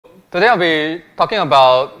Today I'll be talking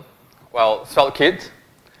about, well, SvelteKit.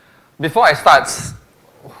 Before I start,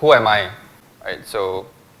 who am I? Right, so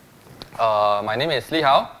my name is Li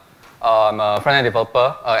Hau. I'm a front-end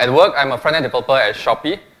developer. At work, I'm a front-end developer at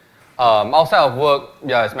Shopee. Outside of work,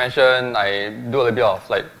 yeah, as mentioned, I do a little bit of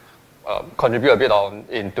contribute a bit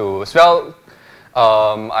into Svelte.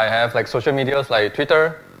 I have social medias like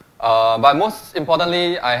Twitter, but most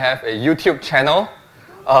importantly, I have a YouTube channel,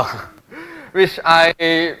 which I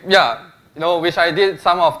did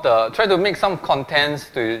try to make some contents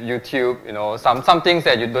to YouTube. Some things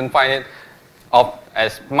that you don't find it of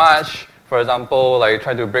as much. For example,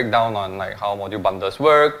 try to break down on how module bundles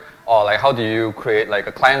work, or how do you create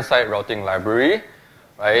a client-side routing library,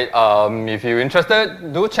 right? If you're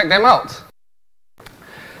interested, do check them out.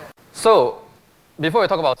 So, before we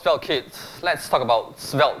talk about SvelteKit, let's talk about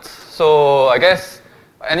Svelte. So, I guess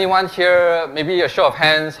anyone here, maybe a show of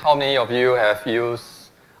hands, how many of you have used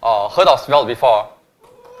or heard of Svelte before?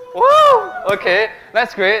 Woo! Okay,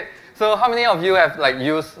 that's great. So, how many of you have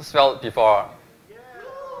used Svelte before?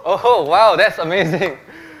 Oh wow, that's amazing.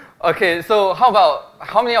 Okay, so how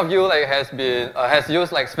many of you has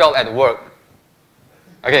used Svelte at work?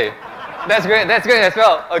 Okay, that's great as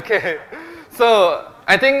well. Okay, so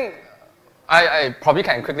I think I probably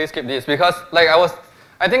can quickly skip this because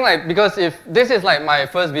because if this is my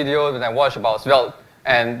first video that I watched about Svelte,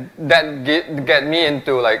 and that get me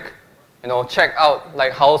into check out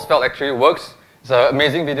how Svelte actually works. It's an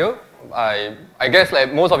amazing video. I guess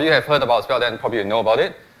most of you have heard about Svelte and probably know about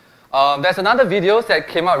it. There's another video that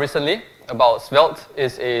came out recently about Svelte.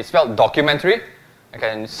 It's a Svelte documentary. You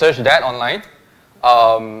can search that online.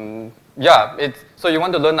 So you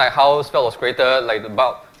want to learn how Svelte was created,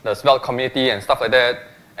 about the Svelte community and stuff like that.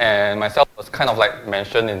 And myself was kind of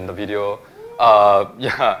mentioned in the video.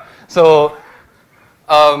 So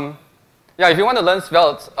if you want to learn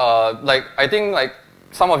Svelte, I think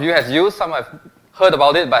some of you have used, some have heard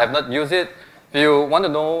about it but have not used it. If you want to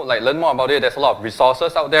know, learn more about it, there's a lot of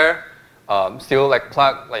resources out there. Still,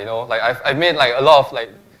 plug, I've made a lot of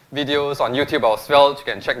videos on YouTube about Svelte. You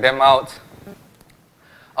can check them out.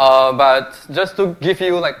 But just to give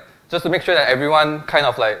you, just to make sure that everyone kind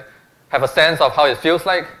of have a sense of how it feels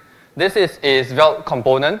like, this is a Svelte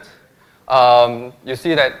component. You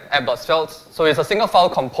see that app.svelte. So it's a single file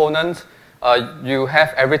component. You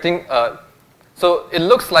have everything. So it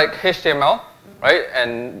looks like HTML. Right,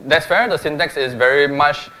 and that's fair. The syntax is very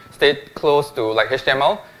much stayed close to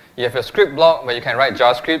HTML. You have a script block where you can write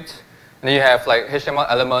JavaScript, and then you have HTML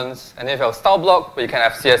elements, and then you have a style block where you can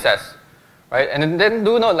have CSS, right? And then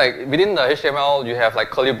do note within the HTML you have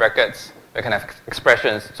curly brackets where you can have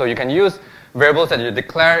expressions. So you can use variables that you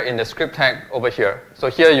declare in the script tag over here. So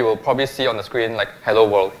here you will probably see on the screen hello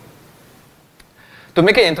world. To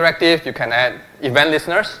make it interactive, you can add event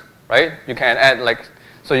listeners, right? You can add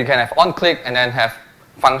so you can have on-click and then have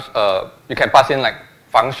you can pass in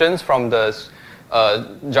functions from the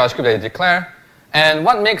JavaScript that you declare. And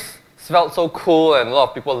what makes Svelte so cool and a lot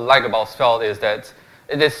of people like about Svelte is that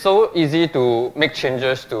it is so easy to make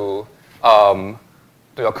changes to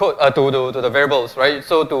your code, to the variables, right?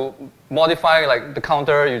 So to modify the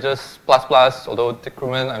counter, you just ++, although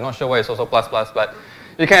decrement, I'm not sure why it's also ++, but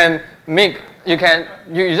you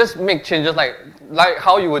just make changes like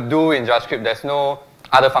how you would do in JavaScript. There's no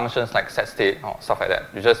other functions like set state or stuff like that.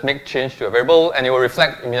 You just make change to a variable and it will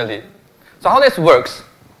reflect immediately. So how this works?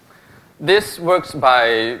 This works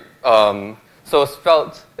by, so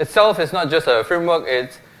Svelte itself is not just a framework,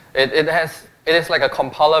 it is like a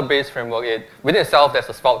compiler-based framework. Within itself, there's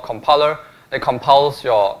a Svelte compiler that compiles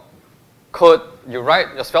your code. You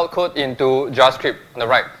write your Svelte code into JavaScript on the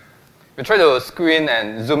right. If you try to screen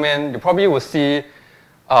and zoom in, you probably will see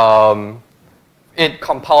it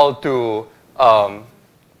compiled to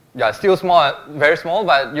still small, very small,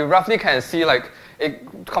 but you roughly can see it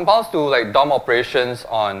compiles to DOM operations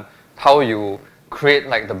on how you create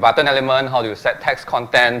the button element, how you set text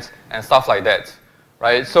content and stuff like that,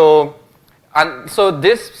 right? So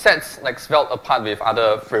this sets Svelte apart with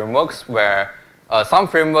other frameworks where some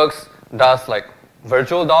frameworks does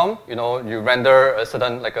virtual DOM. You render a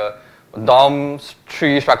certain a DOM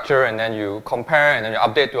tree structure and then you compare and then you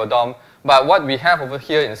update to a DOM. But what we have over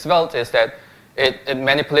here in Svelte is that it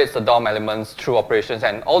manipulates the DOM elements through operations,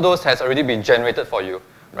 and all those has already been generated for you,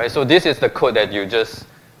 right? So this is the code that you just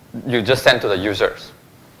send to the users,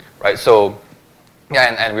 right? So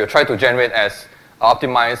and we'll try to generate as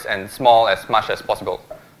optimized and small as much as possible.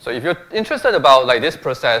 So if you're interested about this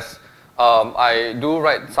process, I do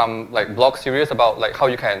write some blog series about how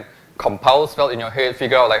you can compile Svelte in your head,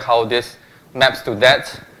 figure out how this maps to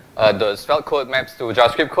that, the Svelte code maps to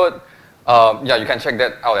JavaScript code. yeah, you can check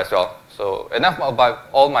that out as well. So enough about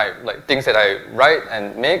all my things that I write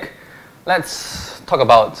and make. Let's talk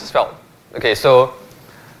about Svelte. Okay, so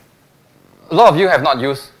a lot of you have not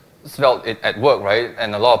used Svelte at work, right?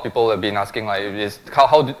 And a lot of people have been asking,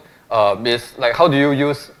 how do you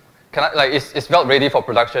use? Is Svelte ready for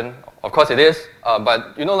production? Of course it is,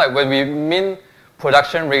 but when we mean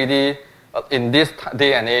production ready in this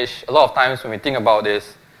day and age, a lot of times when we think about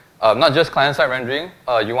this, not just client-side rendering,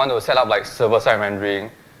 you want to set up server-side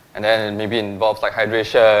rendering, and then maybe involves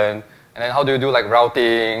hydration, and then how do you do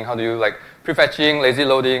routing, how do you prefetching, lazy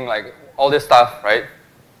loading, all this stuff, right?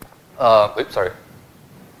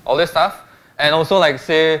 All this stuff, and also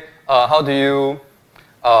say how do you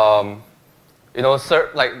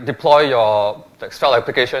deploy your Svelte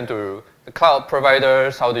application to the cloud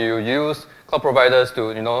providers? How do you use cloud providers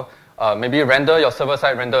to maybe render your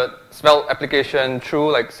server-side rendered Svelte application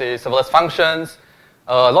through say serverless functions?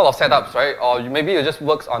 A lot of setups, right? Or maybe it just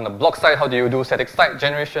works on the block side. How do you do static site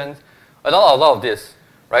generations? A lot of this,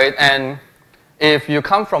 right? And if you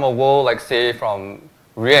come from a world say from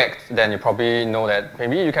React, then you probably know that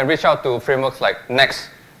maybe you can reach out to frameworks like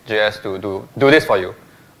Next.js to do this for you,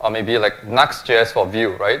 or maybe Nuxt.js for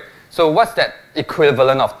Vue, right? So what's that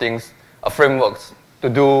equivalent of things, frameworks to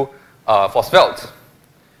do for Svelte?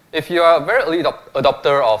 If you are a very early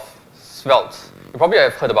adopter of Svelte, you probably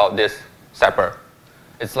have heard about this, Sapper.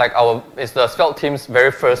 It's it's the Svelte team's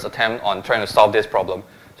very first attempt on trying to solve this problem,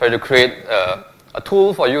 trying to create a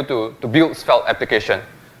tool for you to build Svelte application.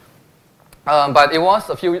 But it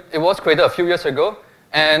was created a few years ago,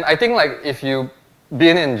 and I think if you've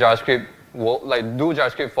been in JavaScript, do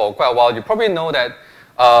JavaScript for quite a while, you probably know that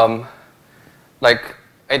I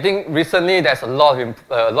think recently there's a lot of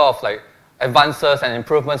advances and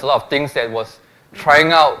improvements, a lot of things that was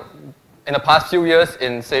trying out in the past few years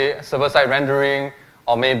in say server-side rendering,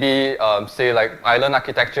 or maybe say island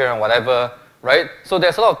architecture and whatever, right? So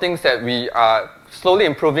there's a lot of things that we are slowly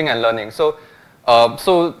improving and learning.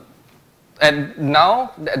 And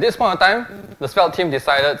now, at this point in time, the Svelte team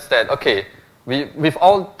decided that, okay, with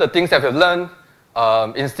all the things that we've learned,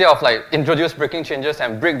 instead of introduce breaking changes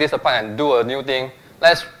and break this apart and do a new thing,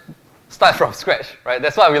 let's start from scratch, right?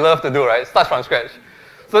 That's what we love to do, right? Start from scratch.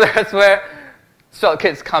 So that's where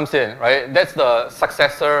SvelteKit comes in, right? That's the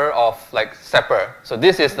successor of Sapper. So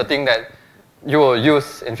this is the thing that you will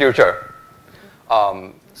use in future.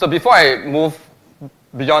 So before I move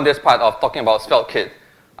beyond this part of talking about SvelteKit,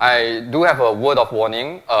 I do have a word of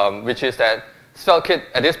warning, which is that SvelteKit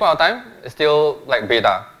at this point in time is still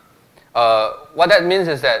beta. What that means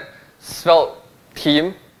is that Svelte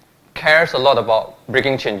team cares a lot about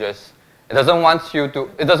breaking changes. It doesn't want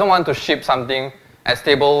to ship something as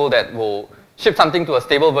stable that will ship something to a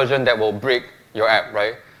stable version that will break your app,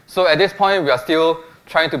 right? So at this point, we are still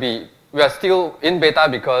in beta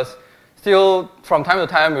because still from time to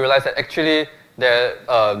time we realize that actually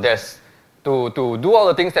there's to do all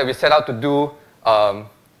the things that we set out to do,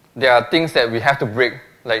 there are things that we have to break,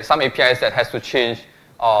 like some APIs that has to change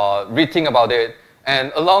or rethink about it.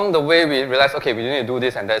 And along the way, we realized, okay, we need to do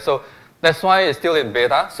this and that. So that's why it's still in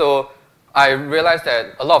beta. So I realized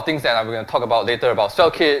that a lot of things that I'm going to talk about later about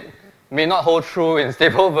SvelteKit may not hold true in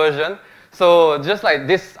stable version. So just like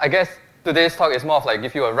this, I guess today's talk is more of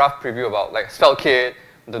give you a rough preview about SvelteKit,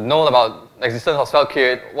 to know about the existence of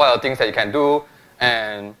SvelteKit, what are the things that you can do,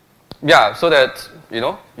 and yeah, so that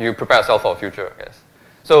you prepare yourself for the future, I guess.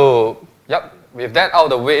 So yep, with that out of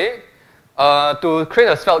the way, to create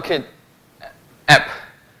a SvelteKit app,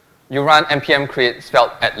 you run npm create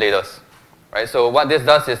svelte add latest, right? So what this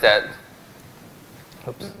does is that,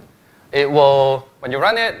 when you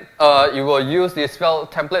run it, you will use the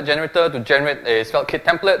Svelte template generator to generate a SvelteKit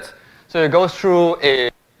template. So it goes through a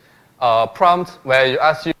prompt where you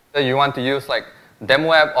ask you whether you want to use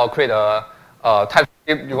demo app or create a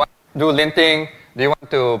TypeScript. You want to do linting? Do you want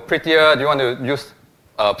to prettier? Do you want to use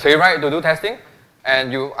Playwright to do testing?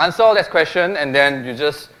 And you answer all that question, and then you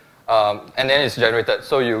just and then it's generated.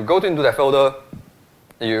 So you go into that folder,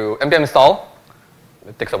 you npm install.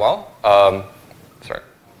 It takes a while.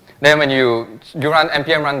 Then when you run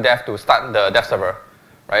npm run dev to start the dev server,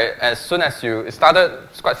 right? As soon as it started,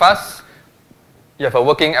 it's quite fast. You have a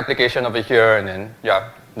working application over here, and then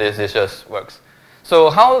yeah, this just works.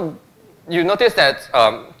 So how you notice that?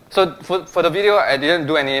 So for the video, I didn't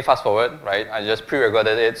do any fast forward, right? I just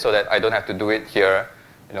pre-recorded it so that I don't have to do it here,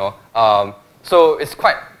 So it's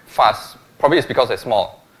quite fast. Probably it's because it's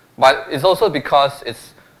small, but it's also because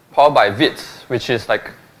it's powered by Vite, which is the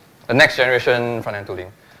next generation front-end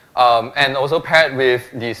tooling, and also paired with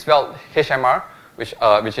the Svelte HMR,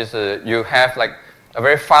 which is you have a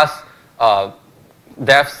very fast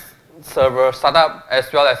dev server startup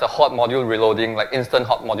as well as a hot module reloading, like instant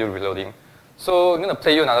hot module reloading. So I'm going to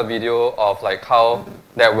play you another video of like how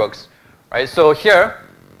that works, right? So here,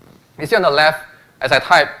 you see on the left, as I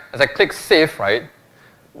click save, right,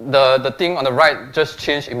 the thing on the right just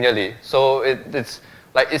changed immediately. So it's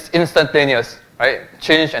instantaneous, right?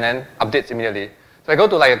 Change and then updates immediately. So I go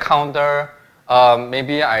to like a counter,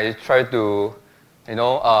 maybe I try to,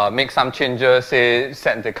 make some changes, say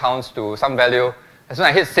set the counts to some value. As soon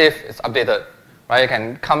as I hit save, it's updated, right? I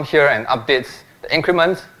can come here and update the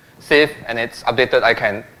increment, save, and it's updated. I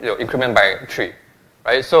can increment by 3,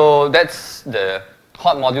 right? So that's the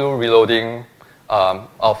hot module reloading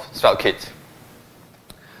of SvelteKit.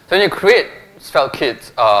 So when you create SvelteKit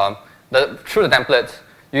through the template,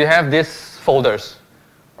 you have these folders,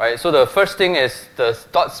 right? So the first thing is the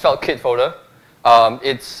 .SvelteKit folder.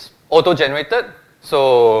 It's auto-generated,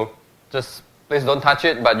 so just please don't touch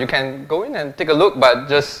it. But you can go in and take a look. But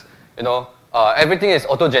just everything is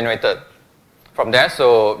auto-generated from there.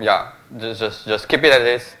 So yeah, just keep it as it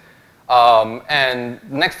is. And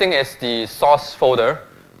next thing is the source folder,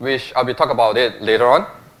 which I'll be talking about it later on.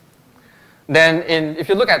 Then if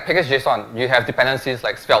you look at package.json, you have dependencies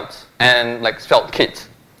like Svelte and like SvelteKit.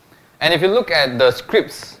 And if you look at the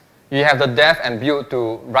scripts, you have the dev and build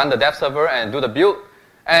to run the dev server and do the build.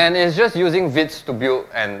 And it's just using vids to build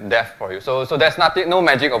and dev for you. So there's no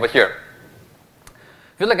magic over here.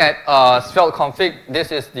 If you look at Svelte config,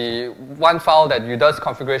 this is the one file that you does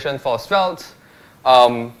configuration for Svelte.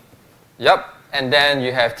 And then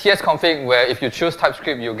you have tsconfig, where if you choose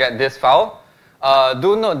TypeScript, you get this file.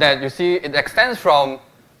 Do note that you see it extends from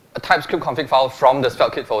a TypeScript config file from the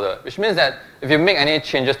SvelteKit folder, which means that if you make any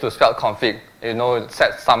changes to Svelte config,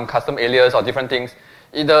 set some custom alias or different things,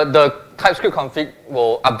 the TypeScript config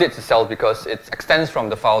will update itself because it extends from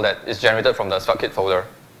the file that is generated from the SvelteKit folder.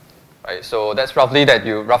 Right? So that's roughly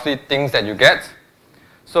things that you get.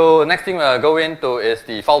 So next thing we'll go into is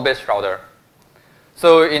the file-based router.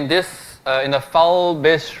 So in this, in the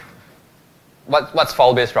file-based, what's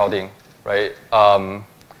file-based routing, right?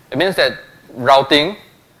 It means that routing,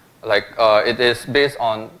 it is based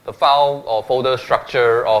on the file or folder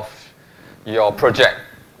structure of your project.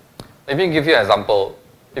 Let me give you an example.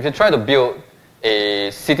 If you try to build a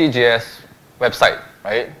City.js website,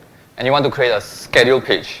 right, and you want to create a schedule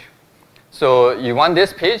page, so you want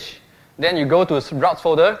this page, then you go to routes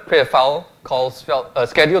folder, create a file called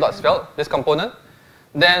schedule.svelte, this component.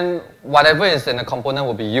 Then whatever is in the component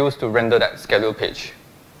will be used to render that schedule page.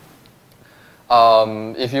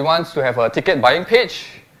 If you want to have a ticket buying page,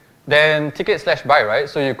 then ticket/buy, right?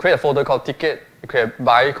 So you create a folder called ticket, you create a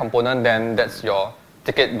buy component, then that's your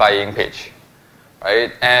ticket buying page,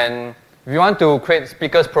 right? And if you want to create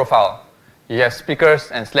speakers profile, you have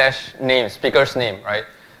speakers and /name, speaker's name, right?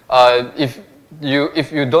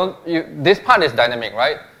 If you don't, this part is dynamic,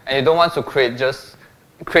 right? And you don't want to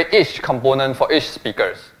create each component for each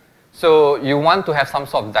speakers. So you want to have some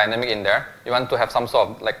sort of dynamic in there. You want to have some sort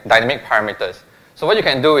of dynamic parameters. So what you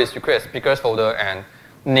can do is you create a speakers folder and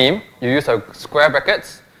name. You use a square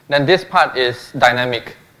brackets. Then this part is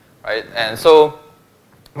dynamic, right? And so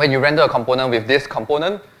when you render a component with this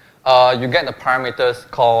component, you get the parameters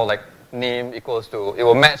called name equals to, it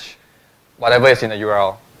will match whatever is in the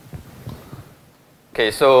URL. Okay,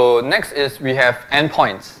 so next is we have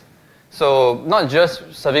endpoints. So not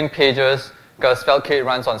just serving pages, because SvelteKit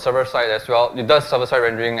runs on server side as well. It does server side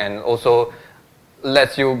rendering and also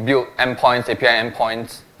lets you build endpoints, API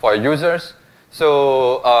endpoints for users.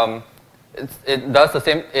 So it does the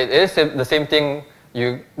same. It is the same thing.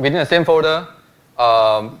 Within the same folder,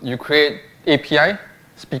 you create API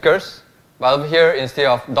speakers. But over here, instead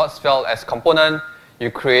of .svelte as component,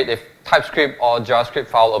 you create a TypeScript or JavaScript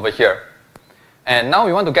file over here. And now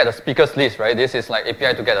we want to get a speakers list, right? This is like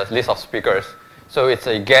API to get a list of speakers. So it's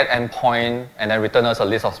a get endpoint and then return us a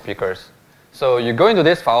list of speakers. So you go into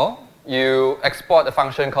this file, you export a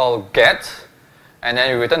function called get, and then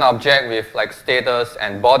you return an object with status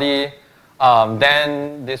and body.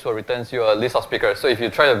 Then this will return you a list of speakers. So if you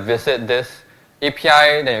try to visit this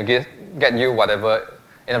API, then you get you whatever,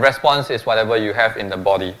 in the response is whatever you have in the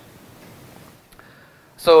body.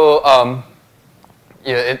 So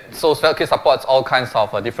so SvelteKit supports all kinds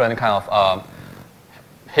of different kind of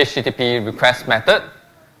HTTP request method.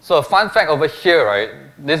 So a fun fact over here, right?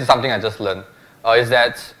 This is something I just learned, is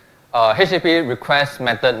that HTTP request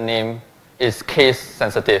method name is case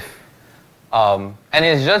sensitive, and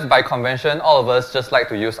it's just by convention. All of us just like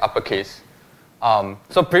to use uppercase.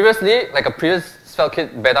 So previously, a previous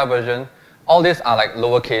SvelteKit beta version, all these are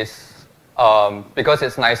lowercase because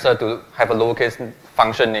it's nicer to have a lowercase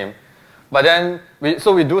function name. But then,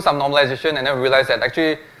 we do some normalization and then we realize that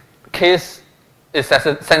actually case is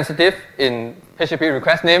sensitive in HTTP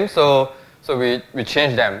request name, so we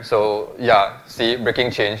change them. So yeah, see,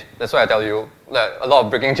 breaking change. That's why I tell you that a lot of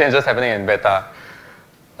breaking changes happening in beta.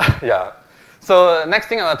 Yeah. So next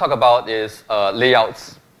thing I want to talk about is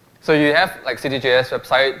layouts. So you have like CityJS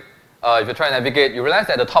website. If you try to navigate, you realize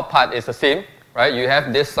that the top part is the same, right? You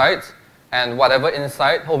have this site, and whatever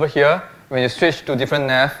inside over here, when you switch to different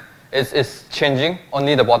nav, it's changing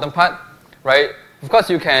only the bottom part, right? Of course,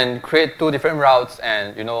 you can create two different routes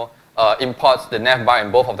and import the nav bar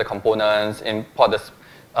in both of the components, import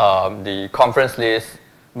the conference list,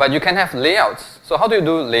 but you can have layouts. So how do you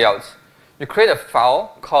do layouts? You create a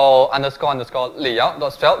file called _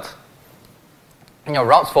 layout.svelte in your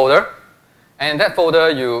routes folder, and in that folder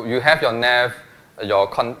you have your nav, your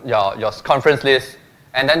conference list,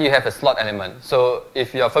 and then you have a slot element. So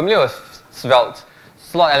if you're familiar with Svelte,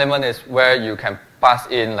 slot element is where you can pass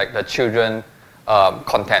in like the children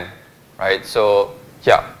content, right? So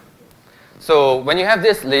yeah. So when you have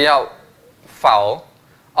this layout file,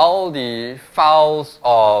 all the files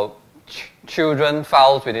or children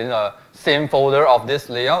files within the same folder of this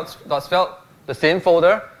layout.svelte, the same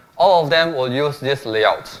folder, all of them will use this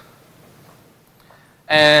layout.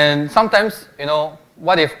 And sometimes,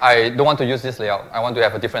 what if I don't want to use this layout? I want to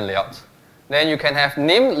have a different layout. Then you can have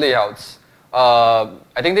named layouts.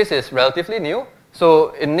 I think this is relatively new.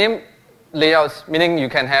 So in named layouts, meaning you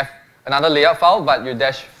can have another layout file, but you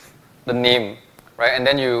dash the name, right? And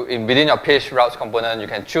then within your page routes component, you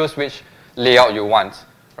can choose which layout you want,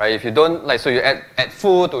 right? If you don't, so you add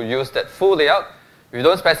full to use that full layout. If you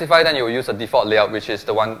don't specify, then you will use a default layout, which is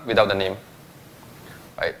the one without the name,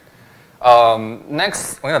 right?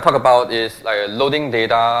 Next, we're going to talk about is like loading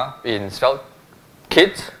data in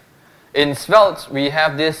SvelteKit. In Svelte, we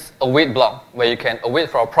have this await block where you can await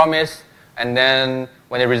for a promise, and then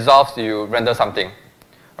when it resolves, you render something,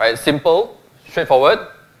 right? Simple, straightforward,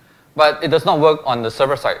 but it does not work on the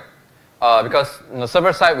server side. Because on the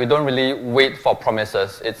server side, we don't really wait for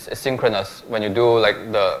promises. It's asynchronous. When you do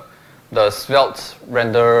like the Svelte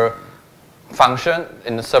render function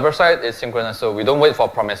in the server side, it's synchronous, so we don't wait for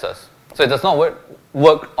promises. So it does not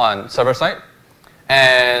work on server side.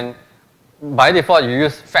 And by default, you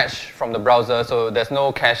use fetch from the browser, so there's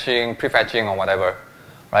no caching, prefetching, or whatever,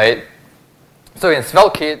 right? So in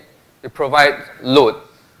SvelteKit, you provide load,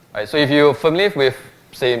 right? So if you're familiar with,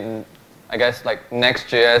 say, I guess like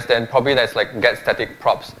Next.js, then probably that's like get static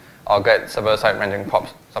props or get server-side rendering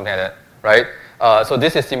props, something like that, right? So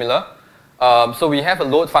this is similar. So we have a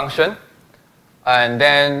load function, and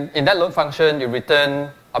then in that load function, you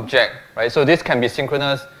return object, right? So this can be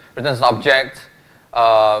synchronous, returns an object.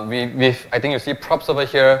 I think you see props over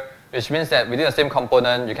here, which means that within the same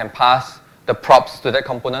component, you can pass the props to that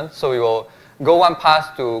component. So we will go one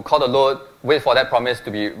pass to call the load, wait for that promise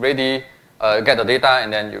to be ready, get the data,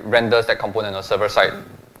 and then you renders that component on the server side.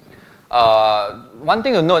 One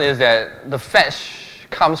thing to note is that the fetch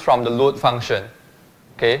comes from the load function.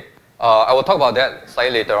 Okay, I will talk about that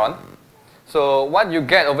slightly later on. So what you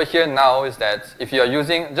get over here now is that if you are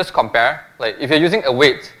using, just compare, like if you're using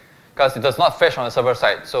await, because it does not fetch on the server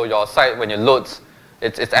side, so your site when you load,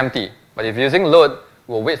 it's empty. But if you're using load,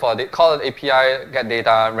 we'll wait for call the API, get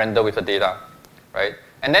data, render with the data, right?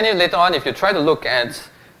 And then later on, if you try to look at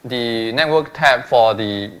the network tab for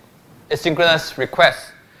the asynchronous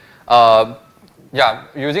requests,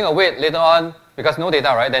 using await later on, because no data,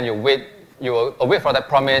 right? Then you will await for that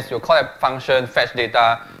promise, you'll call that function, fetch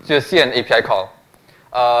data, so you'll see an API call.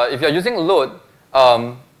 If you're using load,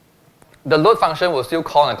 the load function will still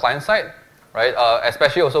call on the client side, right?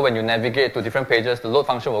 Especially also when you navigate to different pages, the load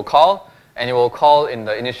function will call, and it will call in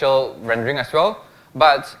the initial rendering as well.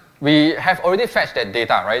 But we have already fetched that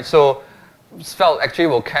data, right? So Svelte actually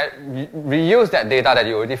will reuse that data that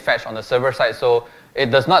you already fetched on the server side, so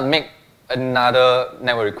it does not make another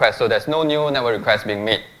network request. So there's no new network request being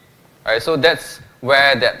made, right? So that's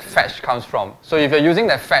where that fetch comes from. So if you're using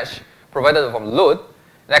that fetch provided from load,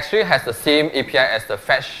 it actually has the same API as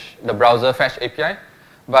the browser fetch API,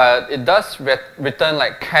 but it does return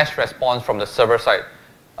like cache response from the server side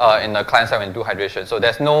in the client side when you do hydration. So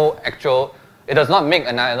there's no actual, it does not make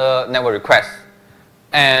another network request.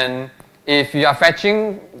 And if you are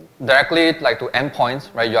fetching directly like to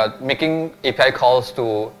endpoints, right, you are making API calls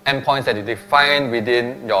to endpoints that you define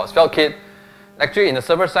within your SvelteKit, actually in the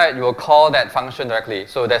server side, you will call that function directly.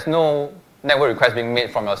 So there's no network request being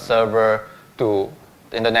made from your server to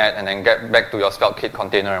the internet and then get back to your SvelteKit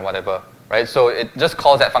container and whatever, right? So it just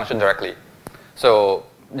calls that function directly. So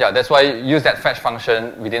yeah, that's why you use that fetch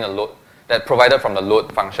function within the load, that provided from the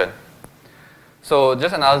load function. So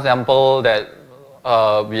just another example that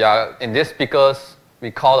we are in this speaker's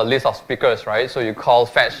we call a list of speakers, right? So you call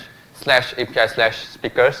fetch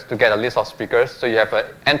 /API/speakers to get a list of speakers. So you have an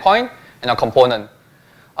endpoint and a component.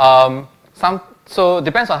 So it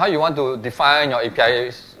depends on how you want to define your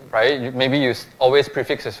APIs, right? Maybe you always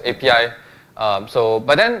prefix as API.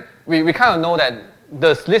 But then we kind of know that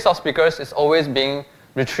the list of speakers is always being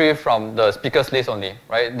retrieved from the speakers list only,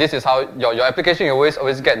 right? This is how your application, you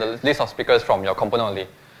always get the list of speakers from your component only.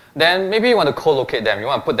 Then maybe you want to co-locate them. You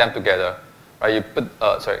want to put them together, right? You put,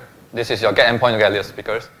 this is your get endpoint to get list of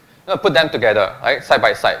speakers. You want to put them together, right? Side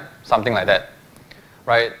by side, something like that,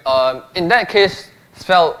 right? In that case,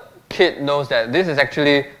 SvelteKit knows that this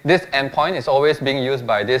endpoint is always being used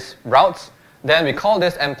by these routes. Then we call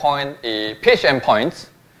this endpoint a page endpoint,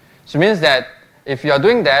 which means that if you are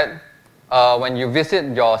doing that, when you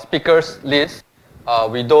visit your speakers list,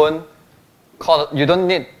 you don't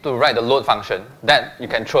need to write the load function. That you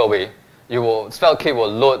can throw away. SvelteKit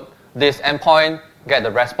will load this endpoint, get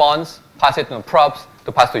the response, pass it to props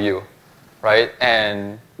to pass to you, right?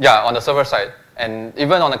 And yeah, on the server side. And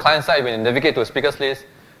even on the client side, when you navigate to a speakers list,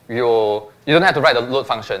 you don't have to write the load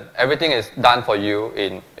function. Everything is done for you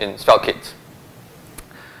in SvelteKit.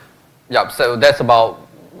 Yeah, so that's about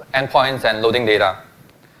endpoints and loading data.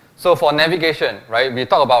 So for navigation, right, we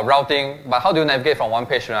talk about routing, but how do you navigate from one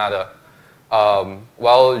page to another?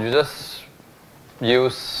 Well, you just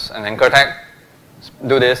use an anchor tag,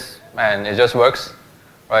 do this, and it just works,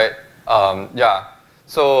 right? Yeah,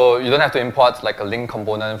 so you don't have to import like a link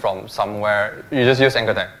component from somewhere. You just use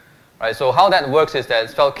anchor tag, right? So how that works is that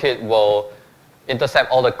SvelteKit will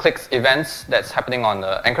intercept all the clicks events that's happening on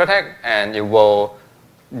the anchor tag, and it will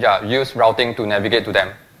use routing to navigate to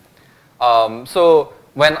them. So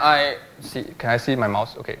when can I see my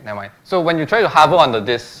mouse? Okay, never mind. So when you try to hover on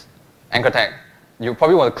this anchor tag, you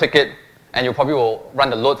probably want to click it, and you probably will run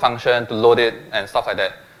the load function to load it and stuff like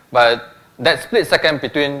that. But that split second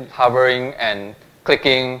between hovering and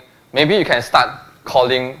clicking, maybe you can start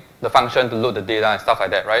calling the function to load the data and stuff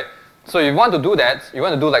like that, right? So if you want to do that, you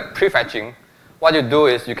want to do like prefetching. What you do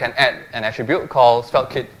is you can add an attribute called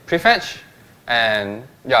SvelteKit prefetch, and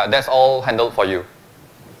yeah, that's all handled for you.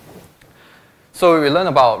 So we learned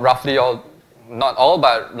about roughly not all,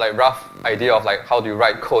 but like rough idea of like how do you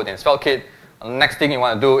write code in SvelteKit. The next thing you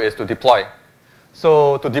want to do is to deploy.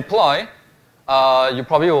 So to deploy, you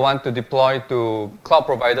probably will want to deploy to cloud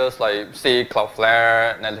providers like say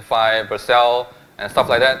Cloudflare, Netlify, Vercel, and stuff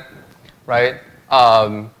like that, right?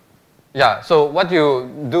 Yeah. So what you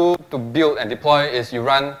do to build and deploy is you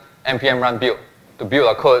run npm run build to build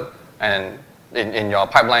a code and in your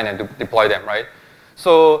pipeline and to deploy them, right?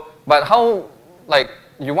 So, but how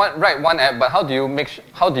you write one app, but how do you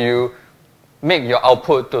make your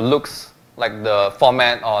output to looks like the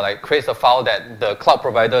format or like creates a file that the cloud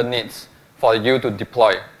provider needs for you to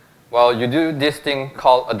deploy? Well, you do this thing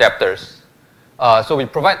called adapters. So we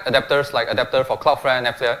provide adapters like adapter for Cloudflare,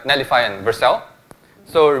 Netlify, and Vercel.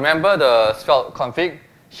 So remember the Svelte config.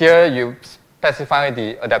 Here you specify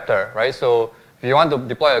the adapter, right? So if you want to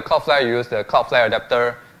deploy a Cloudflare, you use the Cloudflare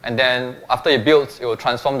adapter, and then after it builds, it will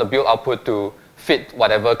transform the build output to fit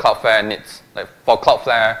whatever Cloudflare needs, like for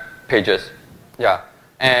Cloudflare pages. Yeah,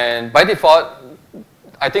 and by default,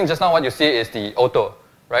 I think just now what you see is the auto,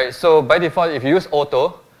 right? So by default, if you use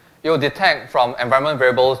auto, it will detect from environment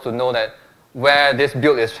variables to know that where this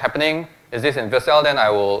build is happening. Is this in Vercel? Then I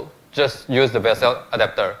will just use the Vercel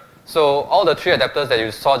adapter. So all the three adapters that you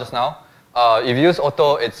saw just now, if you use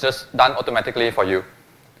auto, it's just done automatically for you.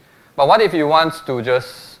 But what if you want to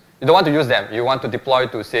you don't want to use them. You want to deploy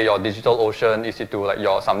to, say, your DigitalOcean, EC2,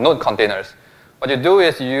 like some node containers. What you do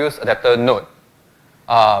is you use adapter node.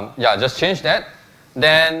 Yeah, just change that.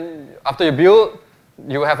 Then after you build,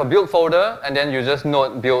 you have a build folder, and then you just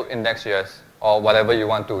node build index.js or whatever you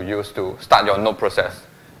want to use to start your node process.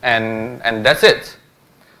 And that's it.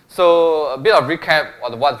 So a bit of recap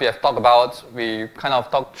of what we have talked about. We kind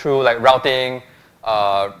of talked through like routing,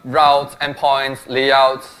 routes, endpoints,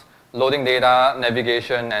 layouts, loading data,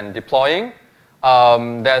 navigation, and deploying.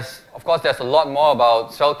 Of course, there's a lot more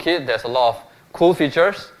about SvelteKit. There's a lot of cool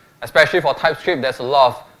features, especially for TypeScript. There's a lot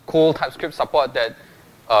of cool TypeScript support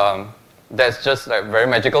that's just like very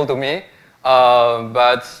magical to me.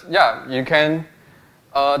 But yeah, you can.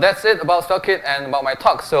 That's it about SvelteKit and about my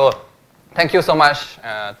talk. So thank you so much.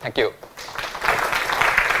 Thank you.